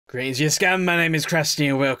Greetings, you scam. My name is Krusty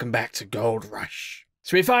and welcome back to Gold Rush.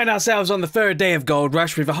 So we find ourselves on the third day of Gold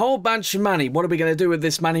Rush with a whole bunch of money. What are we going to do with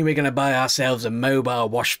this money? We're going to buy ourselves a mobile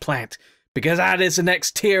wash plant. Because that is the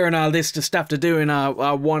next tier in our list of stuff to do in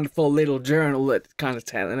our wonderful little journal that's kind of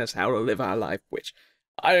telling us how to live our life, which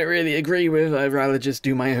I don't really agree with. I'd rather just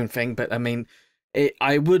do my own thing, but I mean,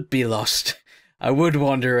 I would be lost. I would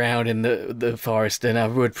wander around in the forest and I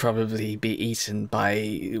would probably be eaten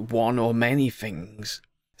by one or many things.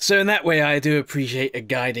 So in that way, I do appreciate a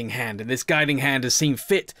guiding hand, and this guiding hand has seen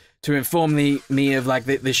fit to inform me of like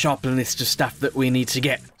the shopping list of stuff that we need to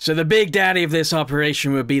get. So the big daddy of this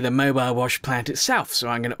operation would be the mobile wash plant itself. So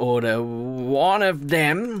I'm going to order one of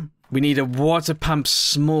them. We need a water pump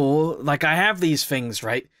small. Like I have these things,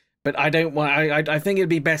 right? But I don't want. I think it'd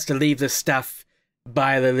be best to leave the stuff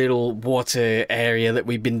by the little water area that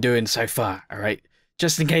we've been doing so far. All right,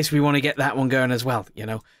 just in case we want to get that one going as well. You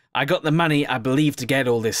know. I got the money, I believe, to get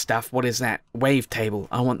all this stuff. What is that? Wave table.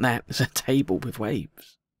 I want that. It's a table with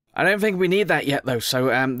waves. I don't think we need that yet, though. So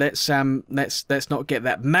let's not get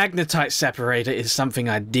that. Magnetite separator is something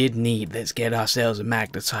I did need. Let's get ourselves a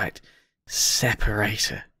magnetite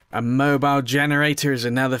separator. A mobile generator is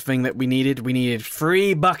another thing that we needed. We needed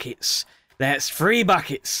 3 buckets. That's 3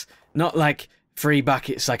 buckets. Not like 3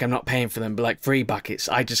 buckets, like I'm not paying for them, but like 3 buckets.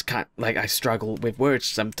 I just can't, like, I struggle with words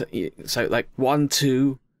sometimes. So like 1,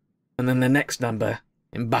 2... and then the next number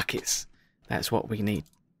in buckets. That's what we need.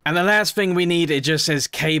 And the last thing we need, it just says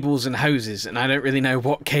cables and hoses. And I don't really know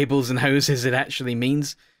what cables and hoses it actually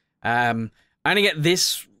means. I'm going to get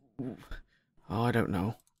this. Oh, I don't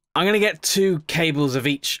know. I'm going to get 2 cables of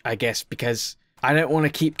each, I guess, because I don't want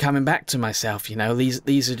to keep coming back to myself, you know.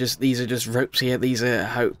 These are just ropes here. These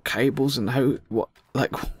are cables and what do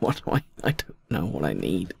I don't know what I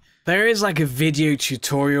need. There is like a video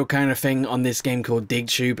tutorial kind of thing on this game called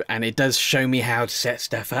DigTube, and it does show me how to set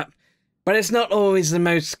stuff up. But it's not always the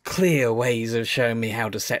most clear ways of showing me how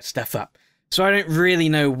to set stuff up. So I don't really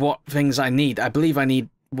know what things I need. I believe I need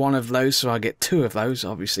 1 of those, so I'll get 2 of those.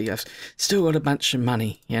 Obviously, I've still got a bunch of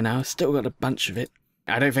money, you know. Still got a bunch of it.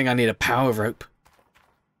 I don't think I need a power rope.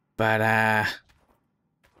 But, I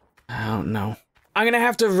don't know. I'm going to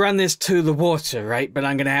have to run this to the water, right? But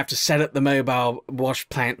I'm going to have to set up the mobile wash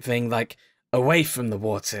plant thing, like, away from the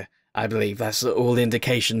water, I believe. That's all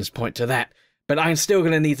indications point to that. But I'm still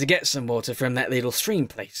going to need to get some water from that little stream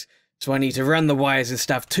place. So I need to run the wires and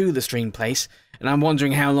stuff to the stream place. And I'm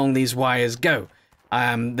wondering how long these wires go.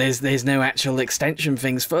 There's no actual extension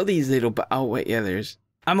things for these little... But oh, wait, yeah, there is.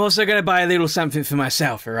 I'm also going to buy a little something for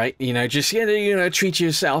myself, all right? You know, just, you know, treat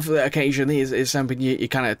yourself occasionally is something you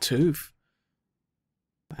kind of tooth.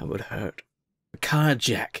 That would hurt. A card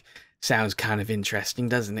jack sounds kind of interesting,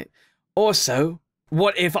 doesn't it? Also,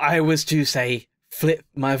 what if I was to, say, flip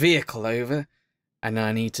my vehicle over, and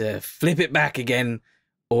I need to flip it back again,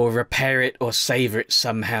 or repair it, or save it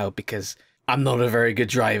somehow, because I'm not a very good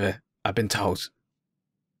driver, I've been told.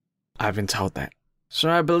 I've been told that. So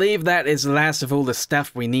I believe that is the last of all the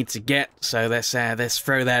stuff we need to get, so let's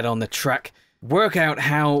throw that on the truck. Work out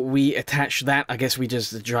how we attach that. I guess we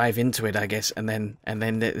just drive into it, I guess, and then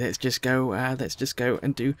let's just go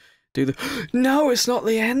and do the... No, it's not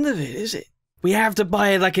the end of it, is it? We have to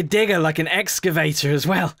buy like a digger, like an excavator as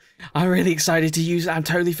well. I'm really excited to use it. I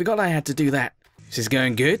totally forgot I had to do that. This is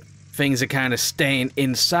going good. Things are kind of staying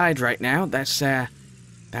inside right now. That's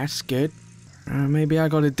good. Maybe I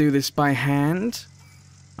got to do this by hand.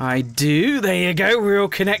 I do. There you go. We're all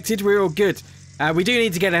connected. We're all good. We do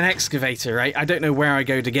need to get an excavator, right? I don't know where I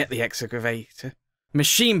go to get the excavator.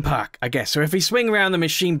 Machine park, I guess. So if we swing around the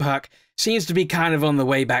machine park, seems to be kind of on the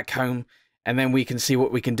way back home, and then we can see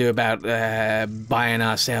what we can do about buying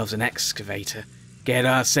ourselves an excavator. Get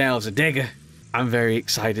ourselves a digger. I'm very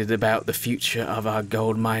excited about the future of our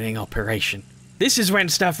gold mining operation. This is when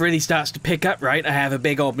stuff really starts to pick up, right? I have a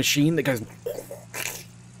big old machine that goes...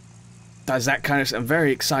 does that kind of stuff. I'm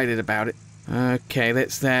very excited about it. Okay,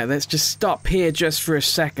 let's just stop here just for a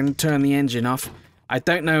second, turn the engine off. I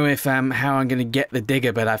don't know if how I'm going to get the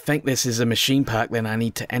digger, but I think this is a machine park, then I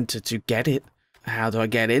need to enter to get it. How do I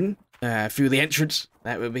get in? Through the entrance.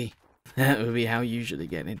 That would be how you usually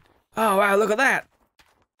get in. Oh, wow, look at that.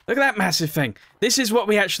 Look at that massive thing. This is what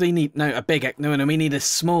we actually need. No, a big, no, we need a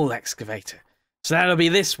small excavator. So that'll be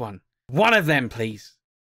this one. One of them, please.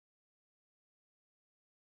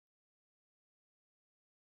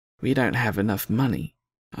 We don't have enough money.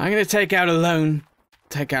 I'm going to take out a loan.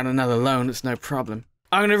 Take out another loan, it's no problem.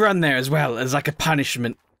 I'm going to run there as well, as like a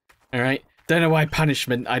punishment. Alright? Don't know why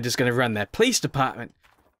punishment, I'm just going to run there. Police department.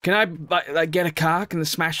 Can I, like, get a car? Can I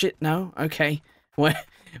smash it? No? Okay. Well,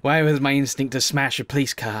 Why was my instinct to smash a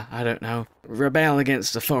police car? I don't know. Rebel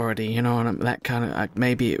against authority, you know, and that kind of,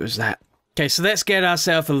 maybe it was that. Okay, so let's get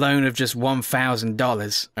ourselves a loan of just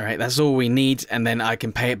 $1,000. All right, that's all we need, and then I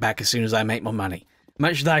can pay it back as soon as I make more money.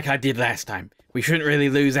 Much like I did last time. We shouldn't really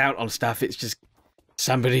lose out on stuff, it's just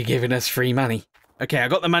somebody giving us free money. Okay, I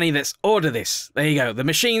got the money, let's order this. There you go, the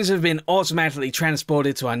machines have been automatically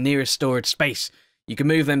transported to our nearest storage space. You can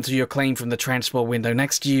move them to your claim from the transport window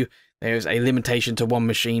next to you. There's a limitation to 1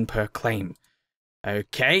 machine per claim.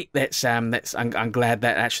 Okay, I'm glad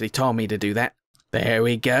that actually told me to do that. There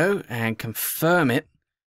we go, and confirm it.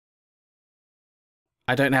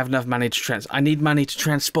 I don't have enough money to I need money to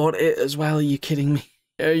transport it as well, are you kidding me?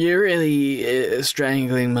 You're really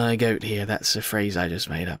strangling my goat here, that's a phrase I just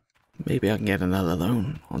made up. Maybe I can get another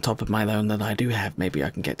loan. On top of my loan that I do have, maybe I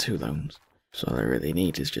can get 2 loans. So all I really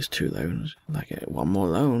need is just 2 loans. Like, 1 more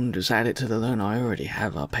loan, just add it to the loan I already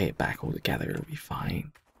have, I'll pay it back all together, it'll be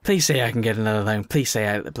fine. Please say I can get another loan, please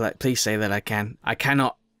say that I can. I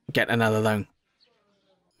cannot get another loan.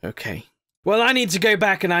 Okay. Well, I need to go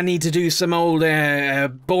back and I need to do some old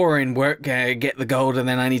boring work, get the gold, and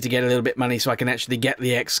then I need to get a little bit of money so I can actually get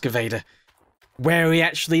the excavator. Where we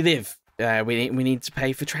actually live. We need to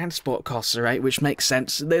pay for transport costs, right? Which makes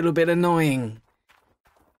sense. A little bit annoying.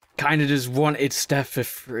 Kinda just wanted stuff for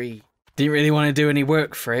free. Didn't really want to do any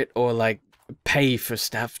work for it, or like, pay for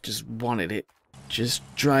stuff, just wanted it. Just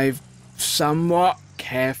drive somewhat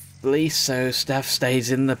carefully so stuff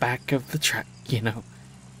stays in the back of the truck, you know.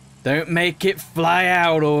 Don't make it fly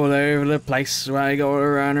out all over the place where I gotta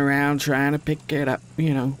run around trying to pick it up,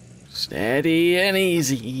 you know. Steady and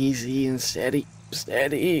easy, easy and steady,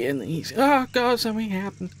 steady and easy. Oh god, something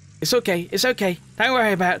happened. It's okay, don't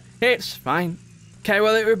worry about it, it's fine. Okay,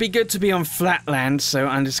 well it would be good to be on flat land, so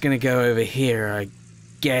I'm just gonna go over here. I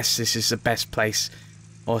guess this is the best place.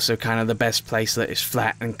 Also kind of the best place that is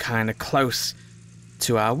flat and kind of close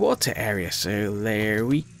to our water area, so there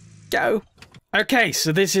we go. Okay,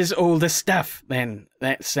 so this is all the stuff, then.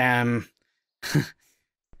 Let's, I'm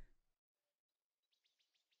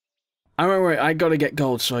worried, I gotta get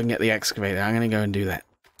gold so I can get the excavator. I'm gonna go and do that.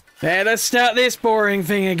 There, let's start this boring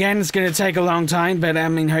thing again. It's gonna take a long time, but I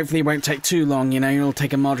mean, hopefully it won't take too long, you know? It'll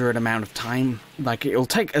take a moderate amount of time. Like, it'll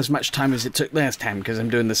take as much time as it took last time, because I'm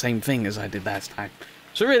doing the same thing as I did last time.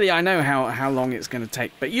 So really, I know how long it's gonna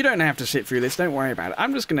take, but you don't have to sit through this, don't worry about it.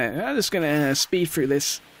 I'm just gonna speed through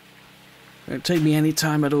this. Don't take me any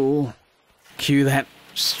time at all. Cue that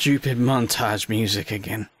stupid montage music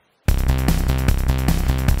again.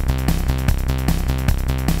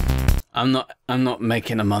 I'm not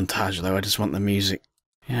making a montage though, I just want the music.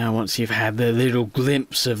 Yeah, once you've had the little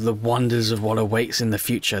glimpse of the wonders of what awaits in the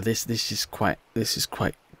future, this is quite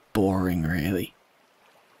boring really.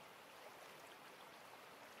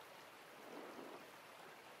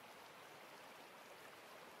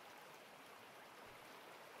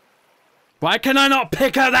 Why can I not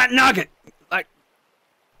pick up that nugget? Like,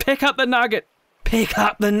 pick up the nugget. Pick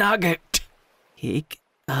up the nugget. Pick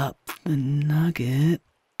up the nugget.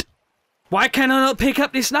 Why can I not pick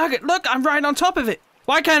up this nugget? Look, I'm right on top of it.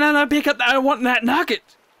 Why can't I not pick up that? I want that nugget.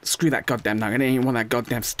 Screw that goddamn nugget. I didn't want that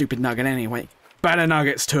goddamn stupid nugget anyway. Better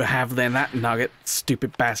nuggets to have than that nugget.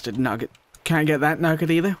 Stupid bastard nugget. Can't get that nugget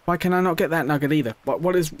either? Why can I not get that nugget either?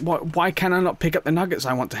 Why can I not pick up the nuggets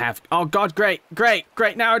I want to have? Oh god, great.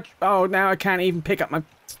 Now I can't even pick up my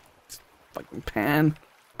fucking pan.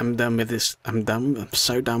 I'm done with this. I'm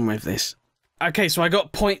so done with this. Okay, so I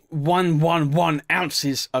got 0.111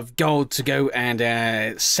 ounces of gold to go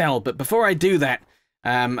and sell, but before I do that,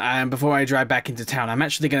 and before I drive back into town, I'm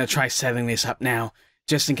actually going to try selling this up now,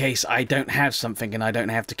 just in case I don't have something and I don't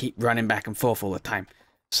have to keep running back and forth all the time.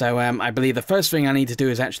 So I believe the first thing I need to do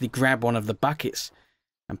is actually grab one of the buckets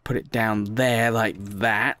and put it down there like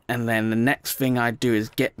that, and then the next thing I do is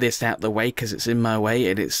get this out the way because it's in my way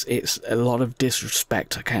and it's a lot of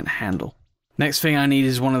disrespect I can't handle. Next thing I need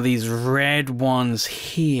is one of these red ones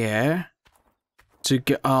here to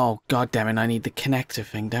go. Oh god damn it, I need the connector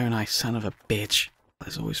thing, don't I, son of a bitch.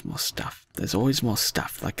 There's always more stuff. There's always more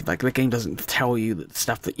stuff. Like the game doesn't tell you the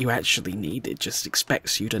stuff that you actually need, it just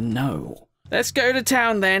expects you to know. Let's go to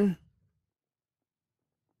town then.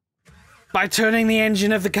 By turning the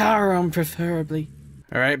engine of the car on, preferably.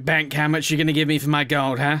 Alright, bank, how much you gonna give me for my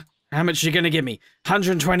gold, huh? How much you gonna give me?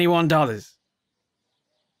 $121.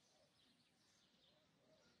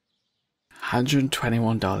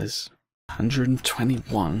 $121.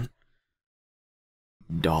 $121.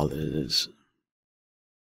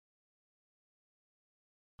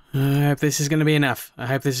 I hope this is gonna be enough.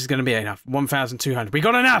 1,200. We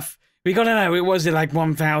got enough! We got enough. It was like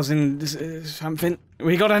 1,000 something.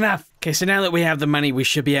 We got enough. Okay, so now that we have the money, we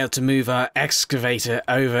should be able to move our excavator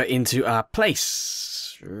over into our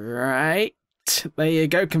place. Right. There you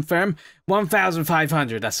go. Confirm.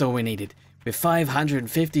 1,500. That's all we needed. With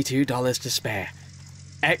 $552 to spare.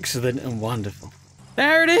 Excellent and wonderful.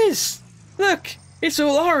 There it is. Look. It's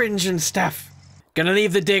all orange and stuff. Gonna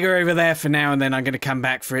leave the digger over there for now, and then I'm gonna come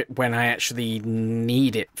back for it when I actually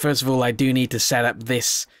need it. First of all, I do need to set up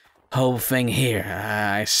this whole thing here.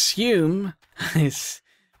 I assume...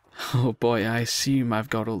 oh boy, I assume I've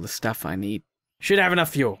got all the stuff I need. Should have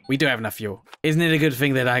enough fuel. We do have enough fuel. Isn't it a good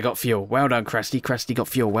thing that I got fuel? Well done, Krusty. Krusty got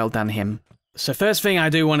fuel. Well done, him. So first thing I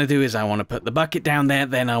do want to do is I want to put the bucket down there,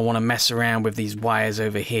 then I want to mess around with these wires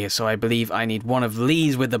over here. So I believe I need one of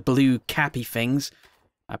these with the blue cappy things.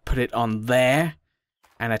 I put it on there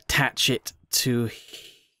and attach it to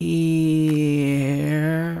here.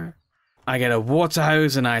 I get a water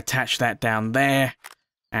hose and I attach that down there.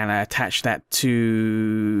 And I attach that to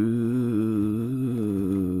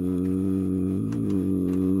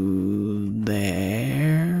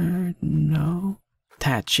there. No.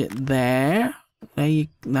 Attach it there.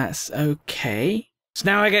 That's okay. So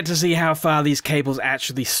now I get to see how far these cables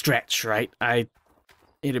actually stretch, right?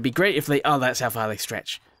 It'd be great if they... oh, that's how far they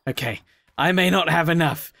stretch. Okay. I may not have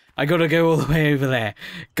enough. I gotta go all the way over there.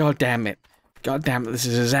 God damn it. God damn it, this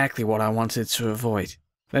is exactly what I wanted to avoid.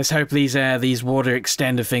 Let's hope these water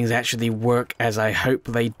extender things actually work as I hope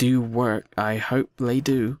they do work. I hope they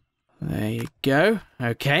do. There you go.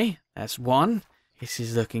 Okay, that's one. This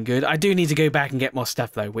is looking good. I do need to go back and get more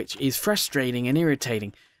stuff though, which is frustrating and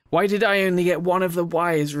irritating. Why did I only get one of the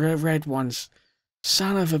wires, red ones?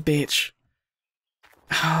 Son of a bitch.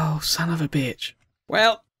 Oh, son of a bitch.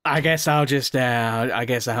 Well, I guess I'll just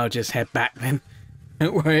head back then.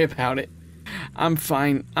 Don't worry about it. I'm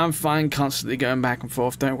fine. I'm fine constantly going back and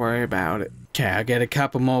forth. Don't worry about it. Okay, I'll get a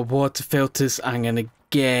couple more water filters. I'm gonna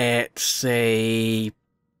get, say,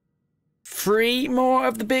 3 more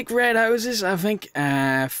of the big red hoses, I think.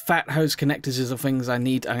 Fat hose connectors is the things I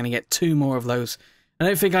need. I'm gonna get 2 more of those. I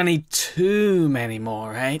don't think I need too many more,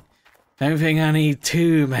 right? Don't think I need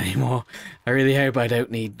too many more. I really hope I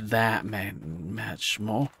don't need that much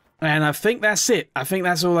more. And I think that's it. I think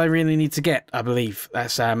that's all I really need to get, I believe. I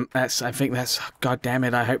think that's, god damn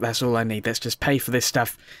it, I hope that's all I need. Let's just pay for this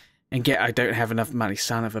stuff and I don't have enough money,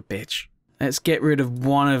 son of a bitch. Let's get rid of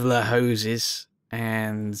one of the hoses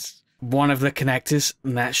and one of the connectors,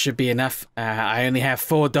 and that should be enough. I only have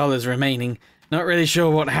 $4 remaining. Not really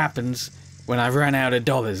sure what happens when I run out of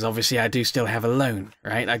dollars. Obviously, I do still have a loan,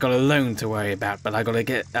 right? I got a loan to worry about, but I gotta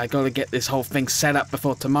get this whole thing set up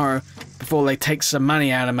before tomorrow, before they take some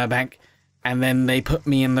money out of my bank, and then they put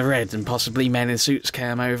me in the red, and possibly men in suits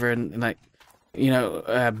come over and like, you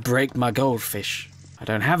know, break my goldfish. I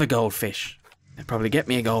don't have a goldfish. They'll probably get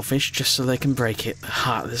me a goldfish just so they can break it. The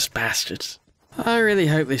heartless bastards. I really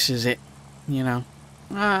hope this is it, you know.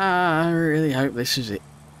 I really hope this is it.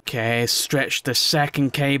 Okay, stretch the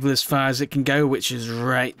second cable as far as it can go, which is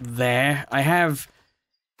right there. I have,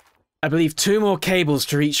 I believe, 2 more cables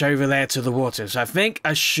to reach over there to the water, so I think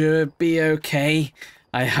I should be okay.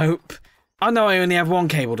 I hope. Oh no, I only have 1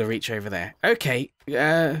 cable to reach over there. Okay,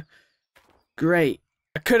 great.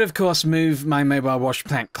 I could, of course, move my mobile wash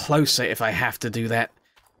plant closer if I have to do that.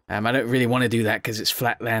 I don't really want to do that because it's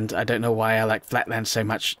flat land. I don't know why I like flat land so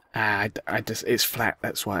much. It's flat,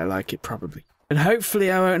 that's why I like it, probably. But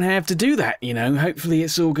hopefully I won't have to do that, you know. Hopefully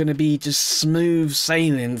it's all going to be just smooth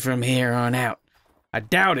sailing from here on out. I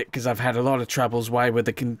doubt it, because I've had a lot of troubles. Why would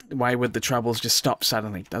the troubles just stop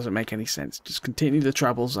suddenly? Doesn't make any sense. Just continue the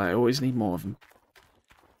troubles. I always need more of them.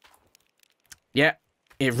 Yeah,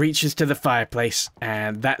 it reaches to the fireplace,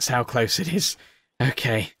 and that's how close it is.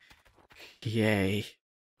 Okay. Yay.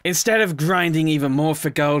 Instead of grinding even more for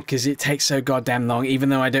gold, because it takes so goddamn long, even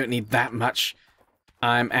though I don't need that much,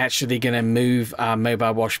 I'm actually going to move our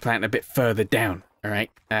mobile wash plant a bit further down, alright?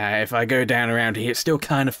 If I go down around here, it's still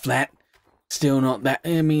kind of flat. Still not that,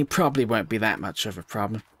 I mean, probably won't be that much of a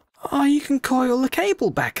problem. Oh, you can coil the cable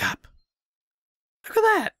back up. Look at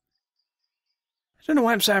that. I don't know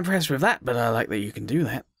why I'm so impressed with that, but I like that you can do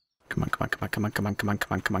that. Come on, come on, come on, come on, come on, come on,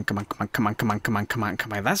 come on, come on, come on, come on, come on, come on, come on, come on,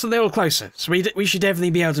 come on. That's a little closer. So we should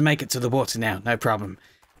definitely be able to make it to the water now. No problem.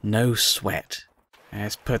 No sweat.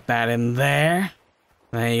 Let's put that in there.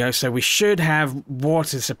 There you go. So we should have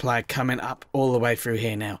water supply coming up all the way through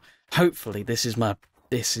here now. Hopefully, this is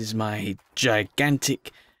my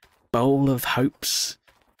gigantic bowl of hopes.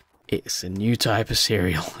 It's a new type of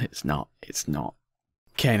cereal. It's not. It's not.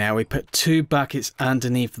 Okay, now we put 2 buckets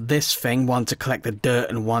underneath this thing. One to collect the dirt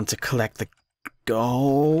and one to collect the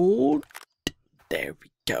gold. There we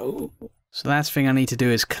go. So the last thing I need to do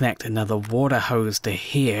is connect another water hose to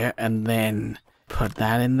here and then put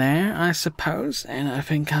that in there, I suppose. And I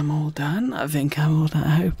think I'm all done. I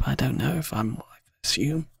hope. I don't know if I'm... I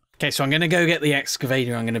assume. Okay, so I'm going to go get the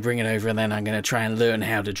excavator. I'm going to bring it over and then I'm going to try and learn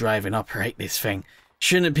how to drive and operate this thing.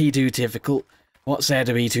 Shouldn't be too difficult. What's there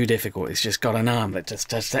to be too difficult? It's just got an arm that just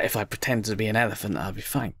does that. If I pretend to be an elephant, I'll be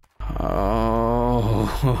fine. Oh,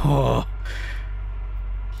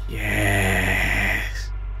 yes.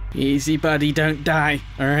 Easy, buddy. Don't die,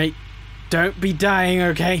 alright? Don't be dying,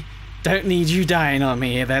 okay? Don't need you dying on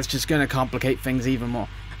me here. That's just going to complicate things even more.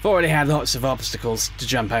 I've already had lots of obstacles to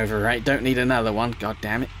jump over, right? Don't need another one, god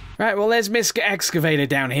damn it. Right, well, there's Mr. Excavator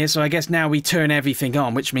down here, so I guess now we turn everything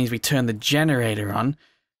on, which means we turn the generator on.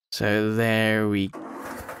 So there we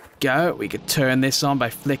go. We could turn this on by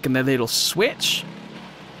flicking the little switch.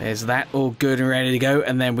 There's that all good and ready to go.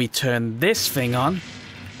 And then we turn this thing on.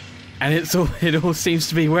 And it all seems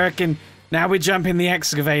to be working. Now we jump in the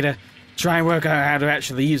excavator. Try and work out how to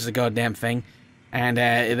actually use the goddamn thing. And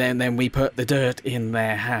then we put the dirt in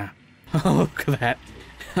there. Huh? Oh, look at that.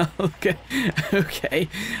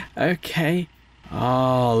 Okay.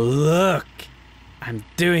 Oh, look. I'm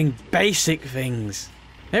doing basic things.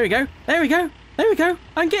 There we go.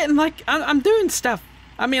 I'm getting I'm doing stuff.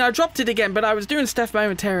 I mean, I dropped it again, but I was doing stuff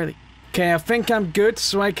momentarily. Okay, I think I'm good,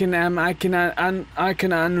 so I can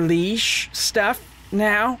unleash stuff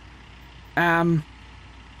now. I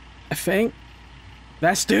think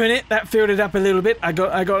that's doing it. That filled it up a little bit. I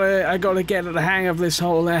gotta get the hang of this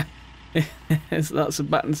whole. There's lots of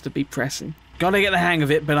buttons to be pressing. Gotta get the hang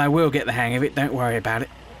of it, but I will get the hang of it. Don't worry about it.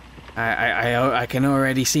 I can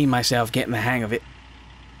already see myself getting the hang of it.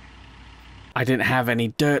 I didn't have any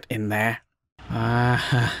dirt in there. Oh,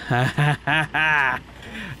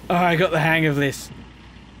 I got the hang of this.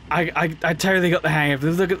 I totally got the hang of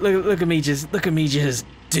this. Look at me just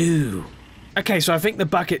do. Okay, so I think the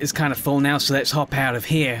bucket is kind of full now, so let's hop out of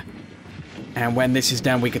here. And when this is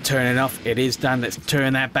done, we can turn it off. It is done. Let's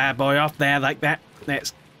turn that bad boy off there like that.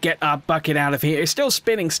 Let's get our bucket out of here. It's still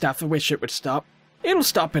spinning stuff. I wish it would stop. It'll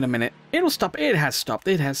stop in a minute. It'll stop. It has stopped.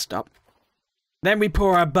 It has stopped. Then we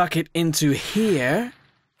pour our bucket into here.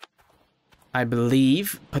 I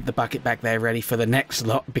believe. Put the bucket back there ready for the next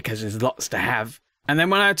lot because there's lots to have. And then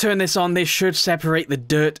when I turn this on, this should separate the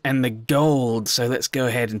dirt and the gold. So let's go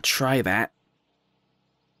ahead and try that.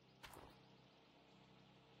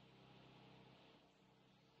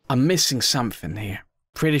 I'm missing something here.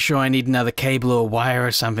 Pretty sure I need another cable or wire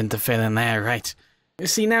or something to fill in there, right? You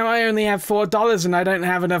see, now I only have $4 and I don't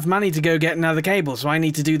have enough money to go get another cable, so I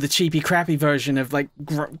need to do the cheapy crappy version of, like,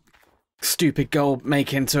 stupid gold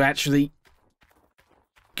making to actually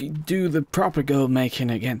do the proper gold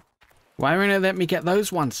making again. Why won't it let me get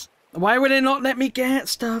those ones? Why would it not let me get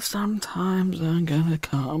stuff sometimes? I'm gonna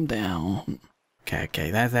calm down.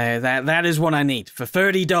 Okay, that is what I need. For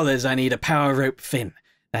 $30, I need a power rope fin.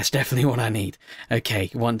 That's definitely what I need. Okay,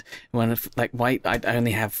 like, why, I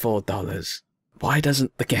only have $4. Why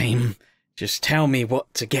doesn't the game just tell me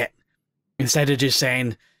what to get? Instead of just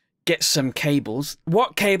saying, get some cables.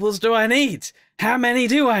 What cables do I need? How many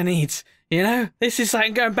do I need? You know? This is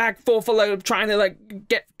like going back forth a load, trying to, like,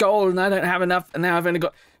 get gold, and I don't have enough, and now I've only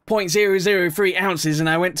got 0.003 ounces, and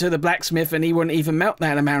I went to the blacksmith, and he wouldn't even melt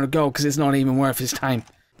that amount of gold, because it's not even worth his time.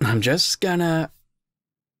 I'm just gonna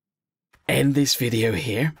end this video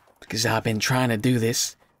here, because I've been trying to do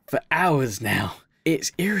this for hours now.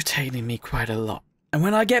 It's irritating me quite a lot. And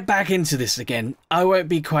when I get back into this again, I won't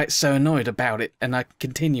be quite so annoyed about it, and I can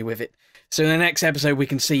continue with it. So in the next episode, we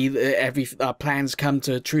can see our plans come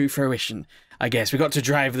to true fruition, I guess. We got to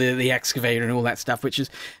drive the excavator and all that stuff, which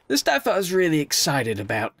is the stuff I was really excited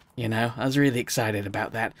about, you know? I was really excited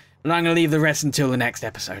about that. And I'm going to leave the rest until the next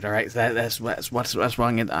episode, alright? So that's what's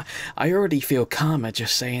wrong. I already feel calmer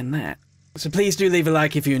just saying that. So please do leave a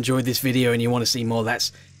like if you enjoyed this video and you want to see more.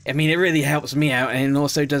 I mean, it really helps me out, and it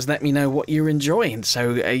also does let me know what you're enjoying.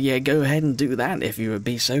 So, yeah, go ahead and do that if you would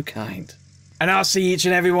be so kind. And I'll see each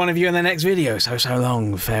and every one of you in the next video. So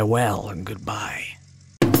long, farewell, and goodbye.